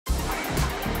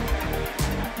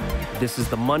This is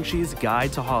the Munchies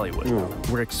Guide to Hollywood.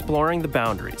 We're exploring the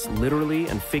boundaries, literally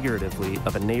and figuratively,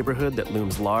 of a neighborhood that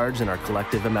looms large in our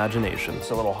collective imagination.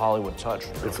 It's a little Hollywood touch.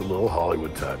 It's a little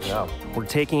Hollywood touch. Yeah. We're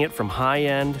taking it from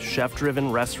high-end,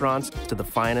 chef-driven restaurants to the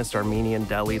finest Armenian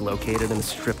deli located in a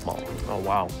strip mall. Oh,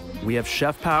 wow. We have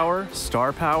chef power,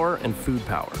 star power, and food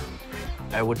power.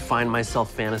 I would find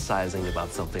myself fantasizing about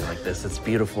something like this. It's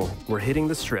beautiful. We're hitting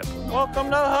the strip.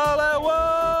 Welcome to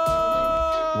Hollywood!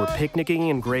 We're picnicking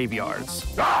in graveyards.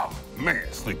 Oh, man,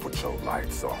 sleep with your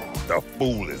lights on. The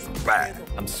fool is bad.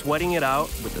 I'm sweating it out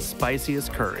with the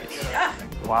spiciest curries.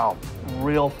 Wow,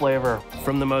 real flavor.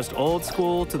 From the most old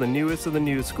school to the newest of the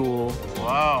new school.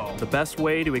 Wow. The best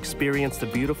way to experience the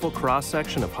beautiful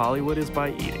cross-section of Hollywood is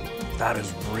by eating. That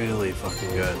is really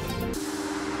fucking good.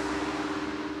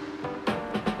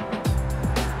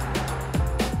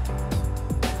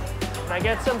 Can I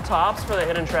get some tops for the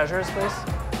hidden treasures, please?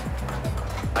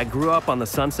 I grew up on the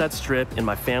Sunset Strip in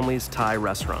my family's Thai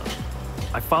restaurant.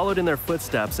 I followed in their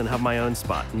footsteps and have my own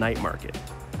spot, Night Market.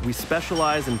 We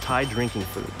specialize in Thai drinking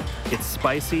food. It's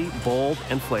spicy, bold,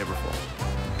 and flavorful.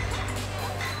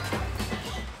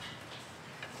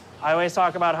 I always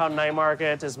talk about how Night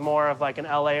Market is more of like an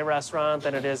LA restaurant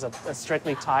than it is a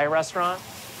strictly Thai restaurant.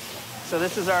 So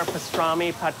this is our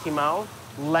pastrami pad kimao.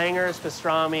 Langer's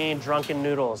pastrami drunken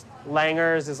noodles.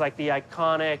 Langer's is like the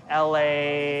iconic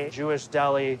LA Jewish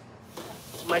deli.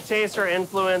 My tastes are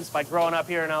influenced by growing up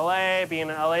here in LA, being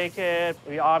an LA kid.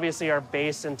 We obviously are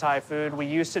based in Thai food. We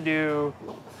used to do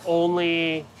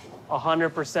only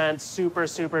 100%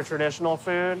 super traditional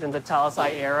food in the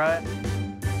Talisai era.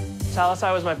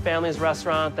 Talisai was my family's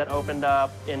restaurant that opened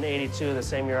up in '82, the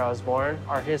same year I was born.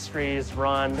 Our histories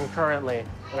run concurrently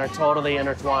and are totally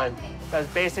intertwined. I was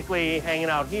basically hanging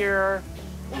out here,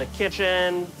 in the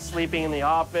kitchen, sleeping in the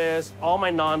office. All my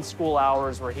non-school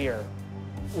hours were here.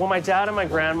 When my dad and my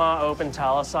grandma opened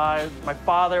Talisai, my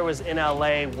father was in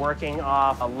LA working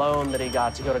off a loan that he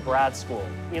got to go to grad school.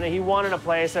 You know, he wanted a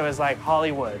place that was like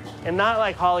Hollywood. And not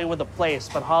like Hollywood the place,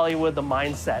 but Hollywood the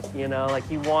mindset, you know? Like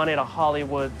he wanted a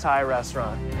Hollywood Thai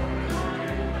restaurant.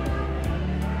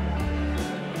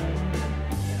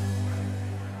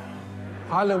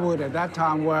 Hollywood at that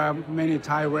time were many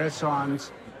Thai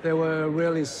restaurants. They were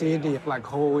really seedy, like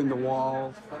hole in the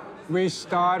wall. We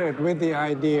started with the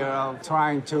idea of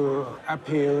trying to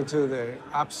appeal to the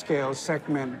upscale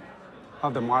segment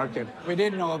of the market. We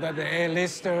didn't know that the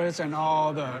A-listers and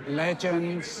all the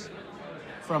legends,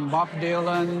 from Bob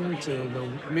Dylan to the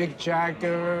Mick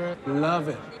Jagger, love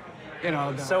it. You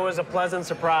know, So it was a pleasant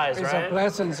surprise, it's right? a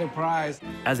pleasant surprise.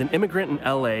 As an immigrant in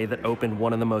LA that opened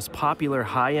one of the most popular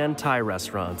high-end Thai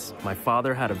restaurants, my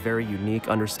father had a very unique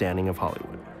understanding of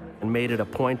Hollywood and made it a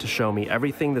point to show me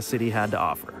everything the city had to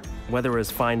offer. Whether it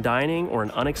was fine dining or an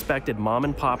unexpected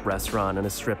mom-and-pop restaurant in a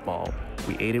strip mall,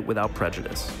 we ate it without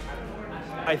prejudice.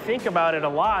 I think about it a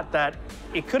lot that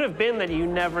it could have been that you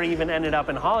never even ended up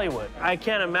in Hollywood. I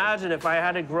can't imagine if I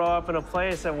had to grow up in a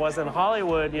place that wasn't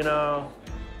Hollywood, you know,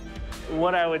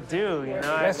 what I would do, you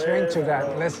know? Let's drink to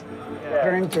that. Let's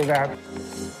drink to that.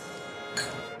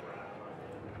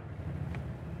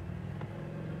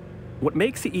 What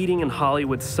makes eating in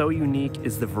Hollywood so unique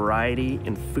is the variety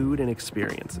in food and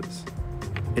experiences.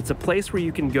 It's a place where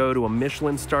you can go to a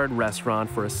Michelin-starred restaurant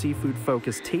for a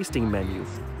seafood-focused tasting menu,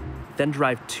 then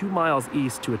drive 2 miles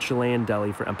east to a Chilean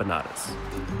deli for empanadas.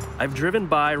 I've driven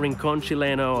by Rincón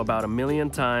Chileno about 1 million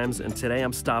times, and today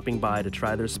I'm stopping by to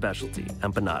try their specialty,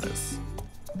 empanadas.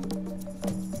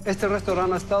 Este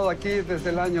restaurante ha estado aquí desde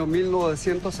el año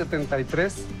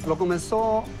 1973. Lo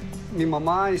comenzó mi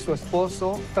mamá y su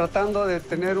esposo tratando de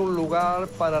tener un lugar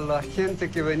para la gente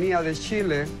que venía de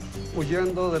Chile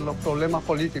huyendo de los problemas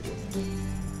políticos.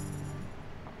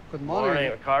 Good morning.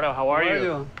 Morning, Ricardo. How are you?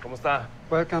 you? ¿Cómo está?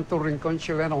 Welcome to Rincón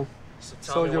Chileno.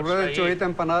 Tell me, you're what should ready I to eat? eat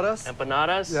empanadas?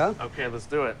 Empanadas? Yeah. Okay, let's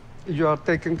do it. You are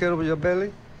taking care of your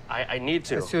belly? I need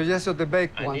to. I suggest the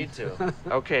baked I one. need to.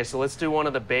 Okay, so let's do one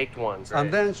of the baked ones. And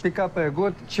then pick up a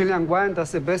good Chilean wine.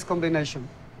 That's the best combination.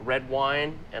 Red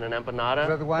wine and an empanada.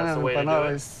 Red wine That's and the way to do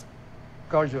empanada it. is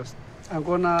gorgeous. I'm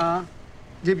gonna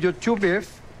give you 2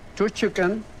 beef, 2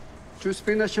 chicken, 2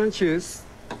 spinach and cheese,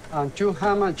 and 2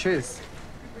 ham and cheese.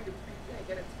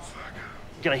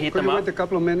 Gonna heat Could them you up? wait a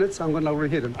couple of minutes? I'm gonna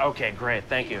reheat them. Okay, great.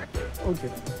 Thank you.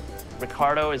 Okay.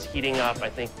 Ricardo is heating up, I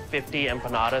think, 50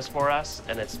 empanadas for us,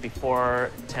 and it's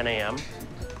before 10 a.m.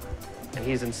 And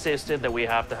he's insisted that we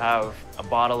have to have a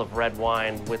bottle of red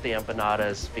wine with the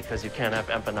empanadas because you can't have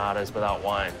empanadas without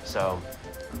wine. So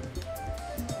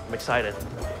I'm excited.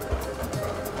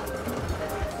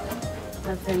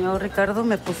 El señor Ricardo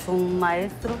me puso un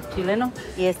maestro chileno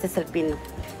y este es el pino.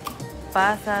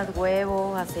 pasas,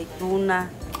 huevo, aceituna.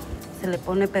 Se le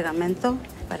pone pegamento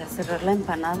para cerrar la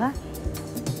empanada.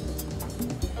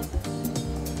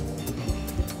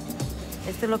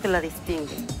 Esto es lo que la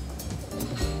distingue.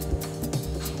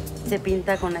 Se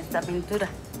pinta con esta pintura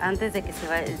antes de que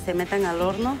se metan al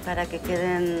horno para que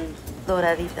queden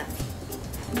doraditas.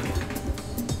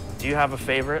 Do you have a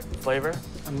favorite flavor?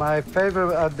 My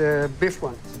favorite are the beef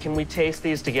ones. Can we taste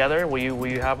these together? Will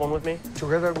you have one with me?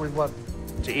 Together with what?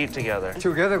 To eat together.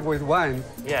 Together with wine.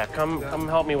 Yeah, come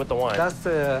help me with the wine. That's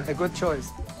a good choice.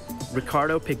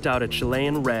 Ricardo picked out a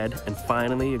Chilean red and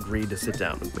finally agreed to sit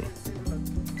down with me.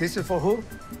 This is for who?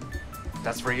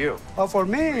 That's for you. Oh, for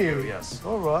me? Yes.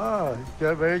 All right.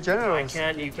 You're very generous.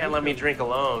 You can't let me drink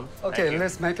alone. Okay,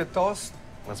 let's make a toast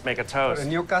Let's make a for toast. a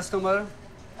new customer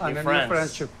and New a friends. new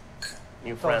friendship.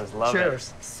 New friends, love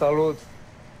Cheers. Salud. it.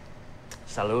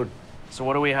 Salud. So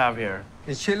what do we have here?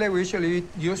 In Chile, we usually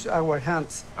use our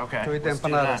hands Okay. to eat the let's do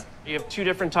empanadas. that. You have two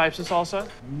different types of salsa?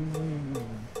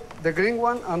 The green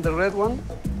one and the red one,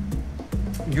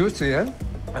 juicy, eh?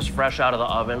 That's fresh out of the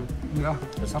oven. Yeah.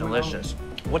 It's delicious.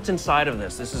 What's inside of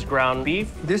this? This is ground beef,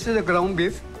 This is the ground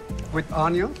beef with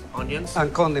onions onions.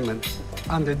 and condiments.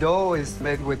 And the dough is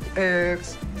made with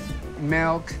eggs,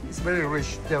 milk. It's very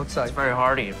rich, the outside. It's very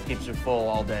hearty. It keeps you full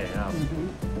all day. Yeah.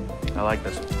 I like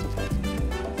this.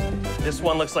 This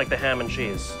one looks like the ham and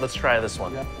cheese. Let's try this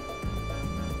one. Yeah.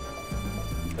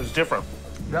 It's different.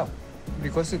 Yeah,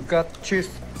 because it got cheese.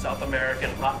 South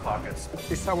American hot pockets.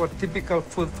 It's our typical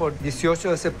food for 18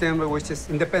 de septiembre, which is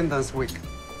Independence Week.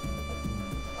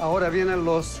 Ahora vienen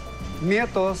los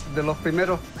nietos de los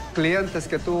primeros clientes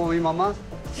que tuvo mi mamá.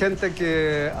 Gente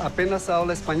que apenas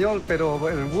habla español, pero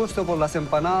el gusto por las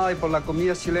empanadas y por la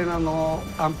comida chilena no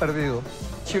han perdido.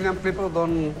 Chilean people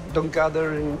don't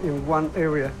gather in one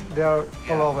area. They are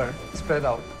all over, spread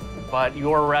out. But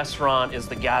your restaurant is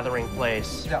the gathering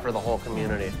place Yeah. for the whole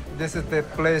community. This is the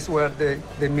place where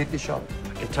they meet each other.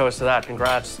 I can toast to that.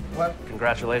 Congrats. Well,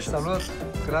 Congratulations. salud.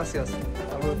 Gracias.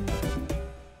 Salud.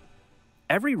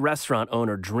 Every restaurant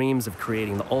owner dreams of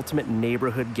creating the ultimate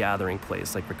neighborhood gathering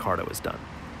place like Ricardo has done.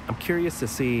 I'm curious to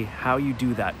see how you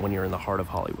do that when you're in the heart of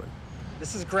Hollywood.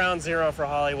 This is ground zero for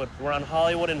Hollywood. We're on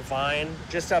Hollywood and Vine.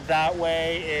 Just up that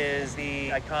way is the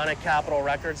iconic Capitol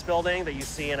Records building that you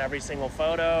see in every single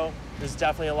photo. There's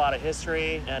definitely a lot of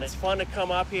history, and it's fun to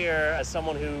come up here as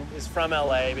someone who is from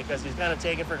LA because you kind of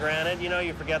take it for granted. You know,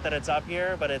 you forget that it's up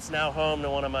here, but it's now home to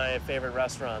one of my favorite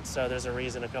restaurants, so there's a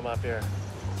reason to come up here.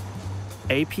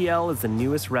 APL is the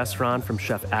newest restaurant from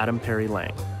chef Adam Perry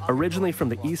Lang. Originally from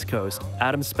the East Coast,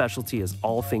 Adam's specialty is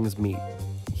all things meat.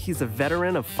 He's a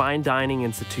veteran of fine dining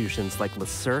institutions like Le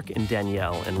Cirque and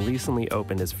Danielle and recently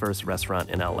opened his first restaurant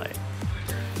in LA.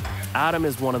 Adam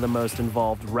is one of the most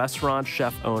involved restaurant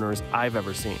chef owners I've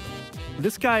ever seen.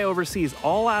 This guy oversees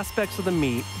all aspects of the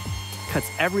meat, cuts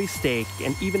every steak,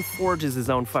 and even forges his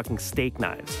own fucking steak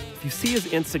knives. If you see his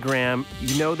Instagram,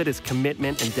 you know that his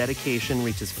commitment and dedication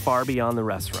reaches far beyond the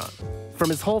restaurant. From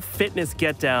his whole fitness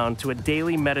get down to a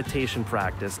daily meditation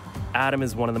practice, Adam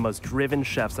is one of the most driven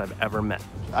chefs I've ever met.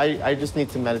 I just need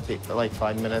to meditate for like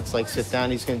 5 minutes, like sit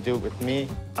down, he's gonna do it with me.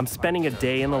 I'm spending a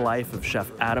day in the life of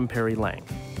chef Adam Perry Lang.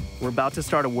 We're about to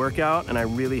start a workout, and I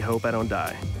really hope I don't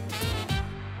die.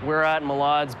 We're at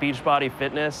Milad's Beachbody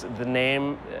Fitness. The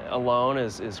name alone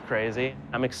is crazy.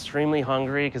 I'm extremely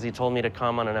hungry because he told me to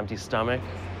come on an empty stomach.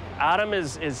 Adam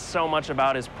is so much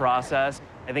about his process.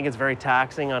 I think it's very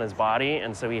taxing on his body,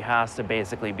 and so he has to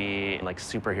basically be in like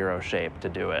superhero shape to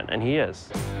do it, and he is.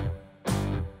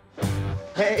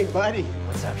 Hey, buddy.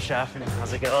 What's up, chef?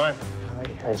 How's it going?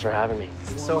 Thanks for having me.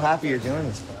 So happy you're doing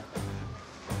this.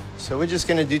 So we're just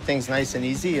gonna do things nice and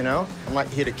easy, you know? I'm not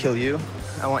here to kill you.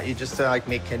 I want you just to like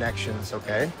make connections,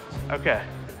 okay? Okay,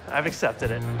 I've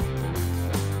accepted it.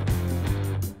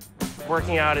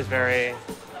 Working out is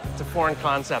it's a foreign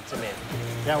concept to me.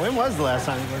 Yeah, when was the last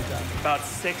time you worked out? About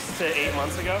 6 to 8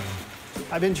 months ago.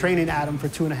 I've been training Adam for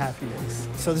 2.5 years.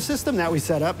 So the system that we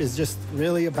set up is just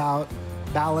really about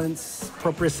balance,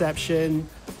 proprioception,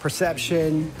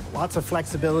 perception, lots of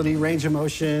flexibility, range of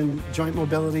motion, joint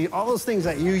mobility, all those things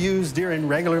that you use during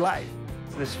regular life.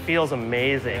 This feels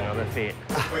amazing on the feet.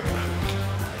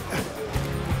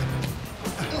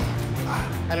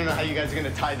 I don't know how you guys are gonna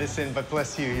tie this in, but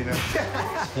bless you, you know?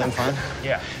 You having fun?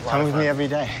 Yeah. Come with me every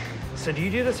day. So do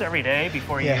you do this every day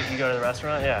before you go to the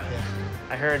restaurant? Yeah.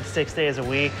 I heard 6 days a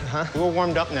week. We're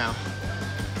warmed up now.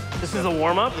 This is a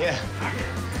warm-up? Yeah.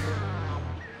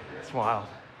 It's wild.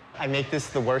 I make this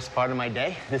the worst part of my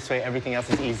day. This way, everything else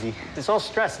is easy. It's all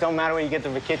stress. Don't matter what you get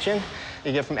from the kitchen,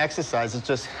 you get from exercise. It's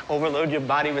just overload your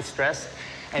body with stress,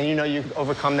 and you know you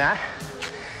overcome that,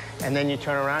 And then you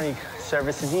turn around, and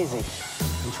service is easy.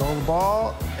 Control the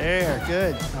ball. There,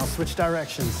 good. Now switch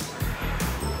directions.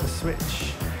 The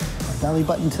switch. Belly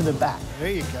button to the back.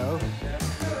 There you go.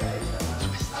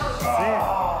 That's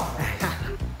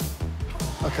it.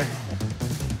 Okay.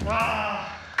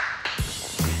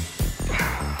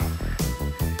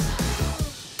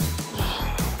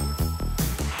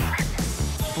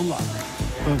 Pull up.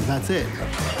 Boom, that's it.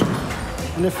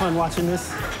 Isn't it fun watching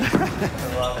this? I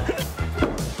love it.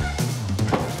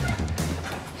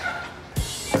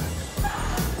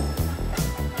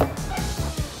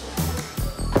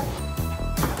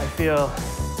 I feel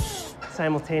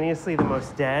simultaneously the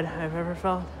most dead I've ever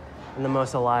felt and the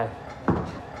most alive.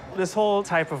 This whole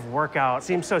type of workout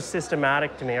seems so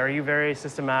systematic to me. Are you very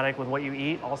systematic with what you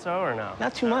eat also, or no?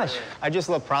 Not too much. I just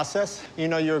love process. You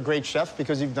know you're a great chef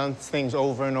because you've done things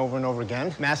over and over and over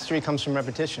again. Mastery comes from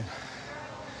repetition.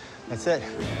 That's it.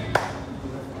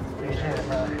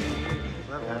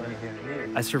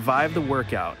 I survived the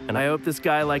workout, and I hope this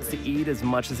guy likes to eat as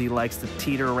much as he likes to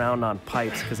teeter around on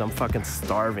pipes because I'm fucking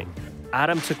starving.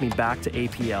 Adam took me back to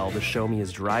APL to show me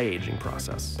his dry aging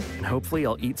process, and hopefully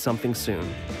I'll eat something soon.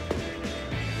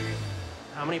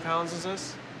 How many pounds is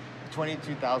this?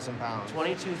 22,000 pounds.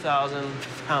 22,000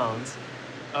 pounds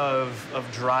of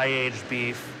dry-aged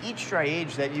beef. Each dry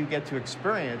age that you get to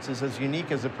experience is as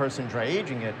unique as the person dry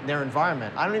aging it, their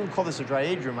environment. I don't even call this a dry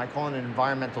age room, I call it an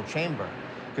environmental chamber.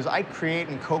 Because I create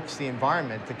and coax the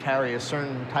environment to carry a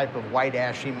certain type of white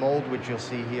ashy mold, which you'll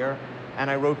see here, and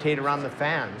I rotate around the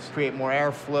fans, create more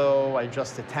airflow, I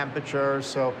adjust the temperature,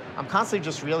 so I'm constantly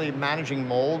just really managing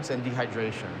molds and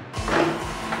dehydration.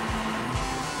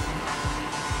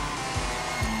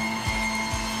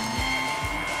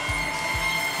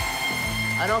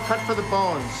 I don't cut for the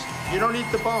bones. You don't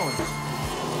eat the bones.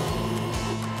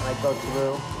 I go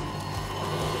through.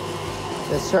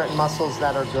 There's certain muscles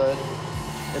that are good.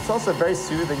 It's also very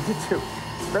soothing to do.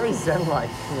 It's very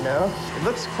zen-like, you know? It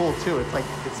looks cool too. It's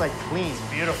like clean. It's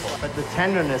beautiful. But the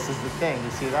tenderness is the thing.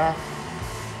 You see that?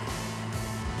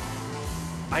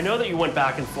 I know that you went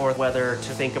back and forth whether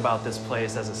to think about this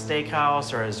place as a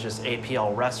steakhouse or as just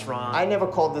APL restaurant. I never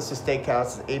called this a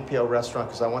steakhouse, an APL restaurant,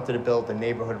 because I wanted to build a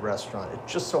neighborhood restaurant. It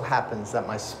just so happens that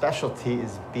my specialty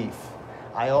is beef.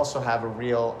 I also have a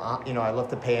real, I love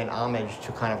to pay an homage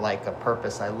to kind of like a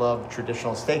purpose. I love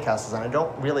traditional steakhouses, and I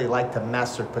don't really like to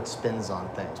mess or put spins on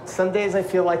things. Some days I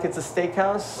feel like it's a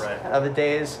steakhouse. Right. Other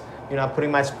days, I'm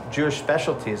putting my Jewish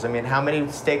specialties. I mean, how many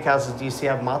steakhouses do you see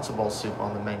have matzo ball soup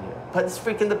on the menu? But it's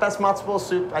freaking the best matzo ball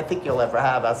soup I think you'll ever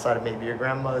have outside of maybe your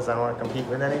grandmother's. I don't want to compete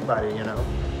with anybody, you know?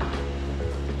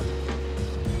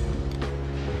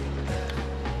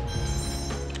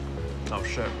 Oh,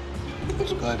 shit.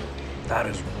 It's good. That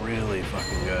is really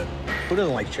fucking good. Who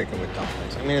doesn't like chicken with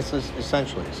dumplings? I mean, it's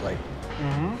essentially, it's like...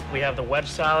 We have the wedge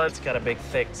salad. It's got a big,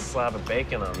 thick slab of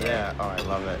bacon on there. Yeah, oh, I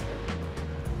love it.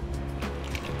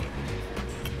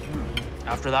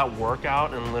 After that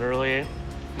workout and literally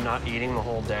not eating the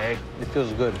whole day. It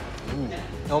feels good.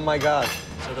 Oh, my God.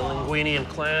 So the linguine and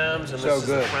clams, and So this is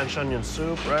the good. French onion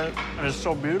soup, right? And it's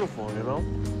so beautiful, you know?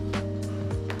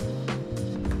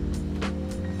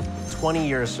 20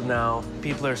 years from now,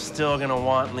 people are still gonna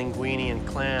want linguine and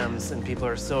clams, and people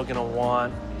are still gonna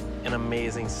want an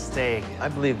amazing steak. I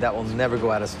believe that will never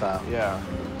go out of style. Yeah.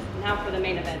 Now for the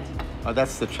main event. Oh,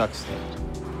 that's the chuck steak.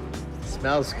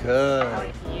 Smells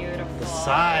good. Beautiful. The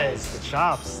size, the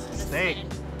chops, the steak.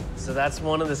 So that's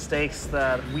one of the steaks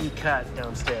that we cut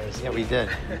downstairs. Yeah, we did.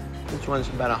 Each one's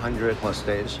about 100 plus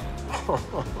days.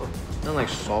 Not like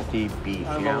salty beef,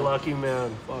 I'm a lucky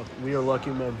man. Fuck, we are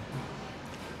lucky men.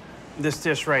 This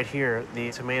dish right here,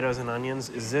 the tomatoes and onions,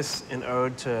 is this an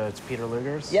ode to Peter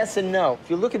Luger's? Yes and no. If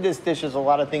you look at this dish, there's a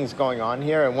lot of things going on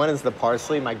here, and one is the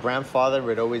parsley. My grandfather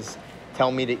would always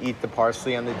tell me to eat the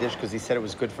parsley on the dish because he said it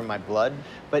was good for my blood.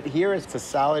 But here it's a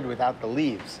salad without the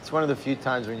leaves. It's one of the few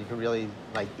times when you can really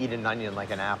like eat an onion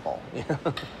like an apple.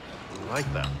 I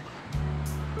like that.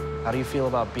 How do you feel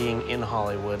about being in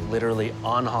Hollywood, literally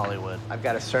on Hollywood? I've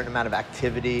got a certain amount of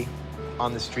activity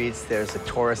on the streets. There's a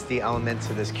touristy element,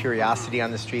 so there's curiosity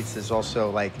on the streets. There's also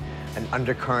like an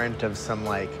undercurrent of some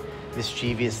like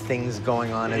mischievous things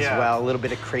going on as well. A little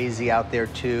bit of crazy out there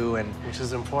too, and which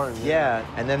is important. Yeah,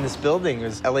 and then this building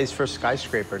is LA's first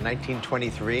skyscraper,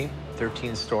 1923,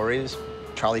 13 stories.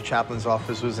 Charlie Chaplin's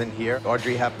office was in here.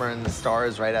 Audrey Hepburn, the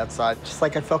stars right outside. Just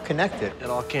like I felt connected. It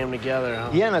all came together,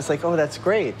 huh? Yeah, and I was like, oh, that's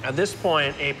great. At this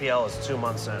point, APL is 2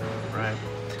 months in, right?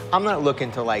 I'm not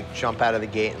looking to like jump out of the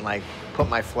gate and like put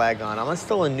my flag on. I'm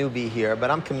still a newbie here, but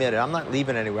I'm committed. I'm not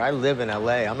leaving anywhere. I live in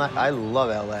LA. I love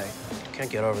LA.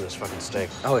 can't get over this fucking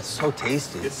steak. Oh, it's so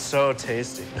tasty. It's so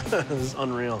tasty. This is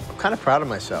unreal. I'm kind of proud of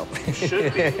myself. You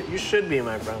should be. You should be,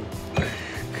 my friend.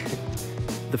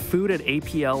 The food at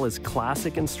APL is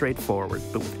classic and straightforward,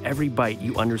 but with every bite,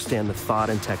 you understand the thought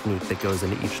and technique that goes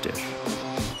into each dish.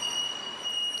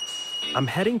 I'm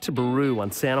heading to Baru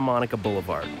on Santa Monica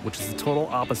Boulevard, which is the total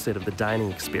opposite of the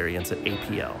dining experience at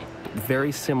APL, but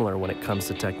very similar when it comes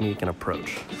to technique and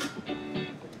approach.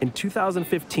 In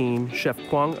 2015, Chef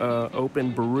Kwang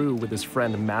opened Baru with his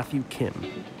friend Matthew Kim.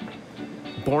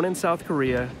 Born in South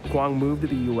Korea, Kwang moved to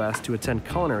the US to attend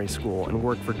culinary school and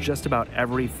worked for just about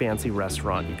every fancy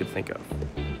restaurant you could think of.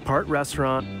 Part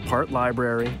restaurant, part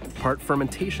library, part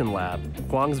fermentation lab,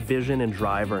 Kwang's vision and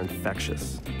drive are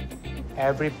infectious.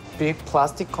 Every big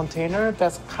plastic container,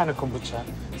 that's kind of kombucha.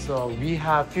 So we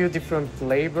have few different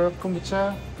flavor of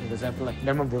kombucha, for example, like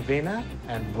lemon verbena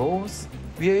and rose.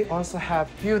 We also have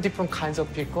few different kinds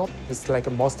of pickle. It's like a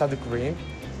mustard green.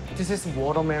 This is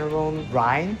watermelon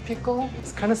rind pickle.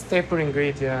 It's kind of staple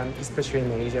ingredient, especially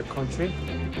in Asia country.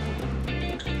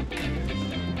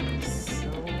 So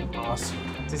awesome.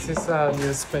 This is a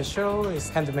new special. It's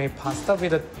handmade pasta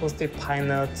with a toasted pine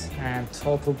nuts and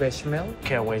tofu bechamel.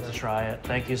 Can't wait to try it.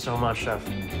 Thank you so much, Chef.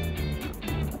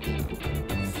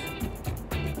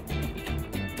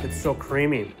 It's so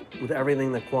creamy with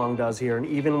everything that Kwang does here, and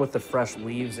even with the fresh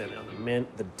leaves in it, the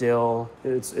mint, the dill.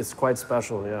 It's quite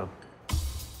special, yeah.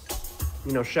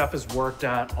 You know, Chef has worked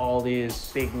at all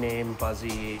these big name,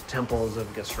 buzzy temples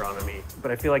of gastronomy, but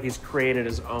I feel like he's created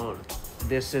his own.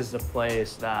 This is the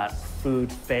place that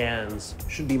food fans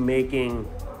should be making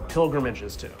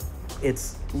pilgrimages to.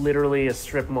 It's literally a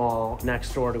strip mall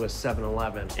next door to a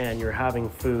 7-Eleven, and you're having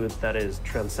food that is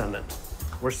transcendent.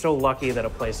 We're so lucky that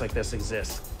a place like this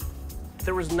exists.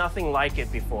 There was nothing like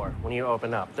it before when you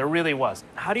opened up. There really was.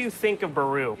 How do you think of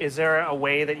Baru? Is there a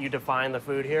way that you define the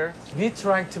food here? We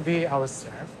trying to be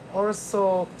ourselves.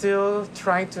 Also, still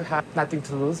trying to have nothing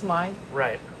to lose mind.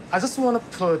 Right. I just want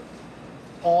to put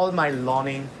all my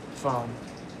learning from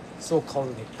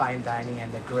so-called fine dining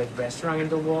and the great restaurant in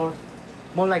the world,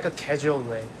 more like a casual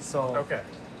way. So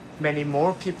many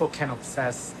more people can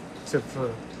obsess to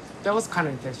food. That was kind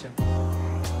of intention.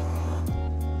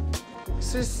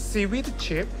 This is seaweed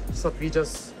chip, so we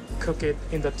just cook it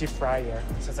in the deep fryer.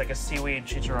 So it's like a seaweed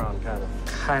chicharron, kind of.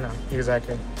 Kind of,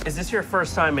 exactly. Is this your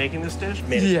first time making this dish?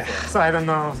 Yeah, so I don't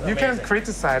know. You can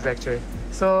criticize, actually.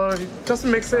 So just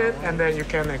mix it, and then you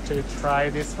can actually try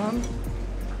this one.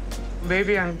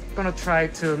 Maybe I'm gonna try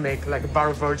to make like a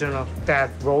bar version of that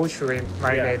raw shrimp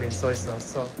marinated in soy sauce.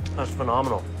 So that's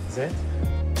phenomenal. Is it?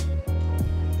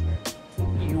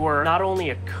 You were not only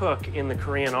a cook in the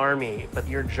Korean army, but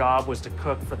your job was to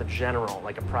cook for the general,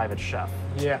 like a private chef.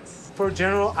 Yes. For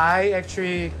general, I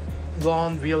actually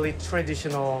learned really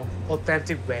traditional,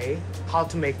 authentic way how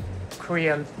to make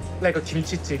Korean, like a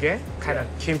kimchi jjigae, kind of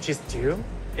kimchi stew.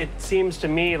 It seems to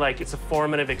me like it's a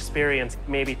formative experience,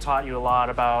 maybe taught you a lot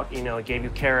about, you know, it gave you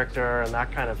character and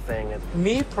that kind of thing.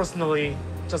 Me personally,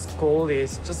 just goal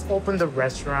is just open the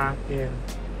restaurant in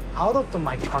out of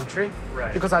my country,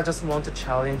 because I just want to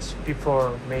challenge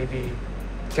before maybe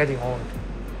getting old.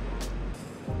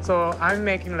 So I'm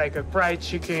making like a fried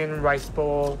chicken rice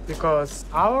bowl because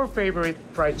our favorite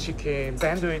fried chicken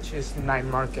sandwich is night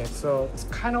market. So it's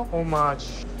kind of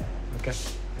homage. Okay.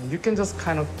 And you can just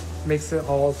kind of mix it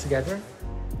all together.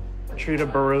 True to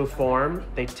Baru form,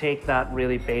 they take that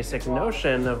really basic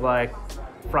notion of like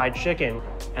fried chicken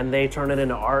and they turn it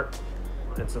into art.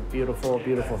 It's a beautiful,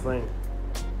 beautiful thing.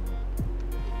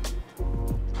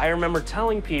 I remember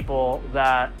telling people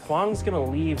that Kwang's gonna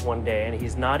leave one day and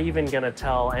he's not even gonna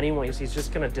tell anyone. He's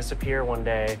just gonna disappear one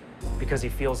day because he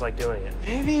feels like doing it.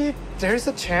 Maybe there's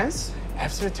a chance.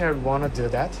 Absolutely, I wanna do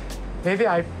that. Maybe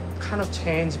I kind of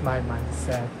changed my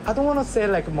mindset. I don't wanna say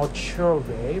like a mature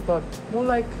way, but more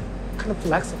like kind of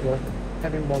flexible,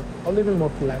 having more, a little bit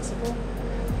more flexible.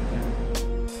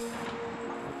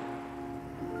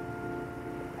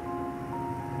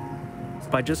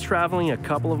 By just traveling a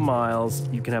couple of miles,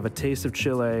 you can have a taste of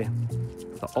Chile,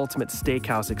 the ultimate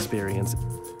steakhouse experience,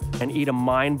 and eat a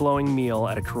mind-blowing meal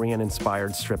at a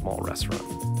Korean-inspired strip mall restaurant.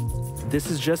 This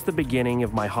is just the beginning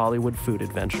of my Hollywood food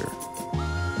adventure.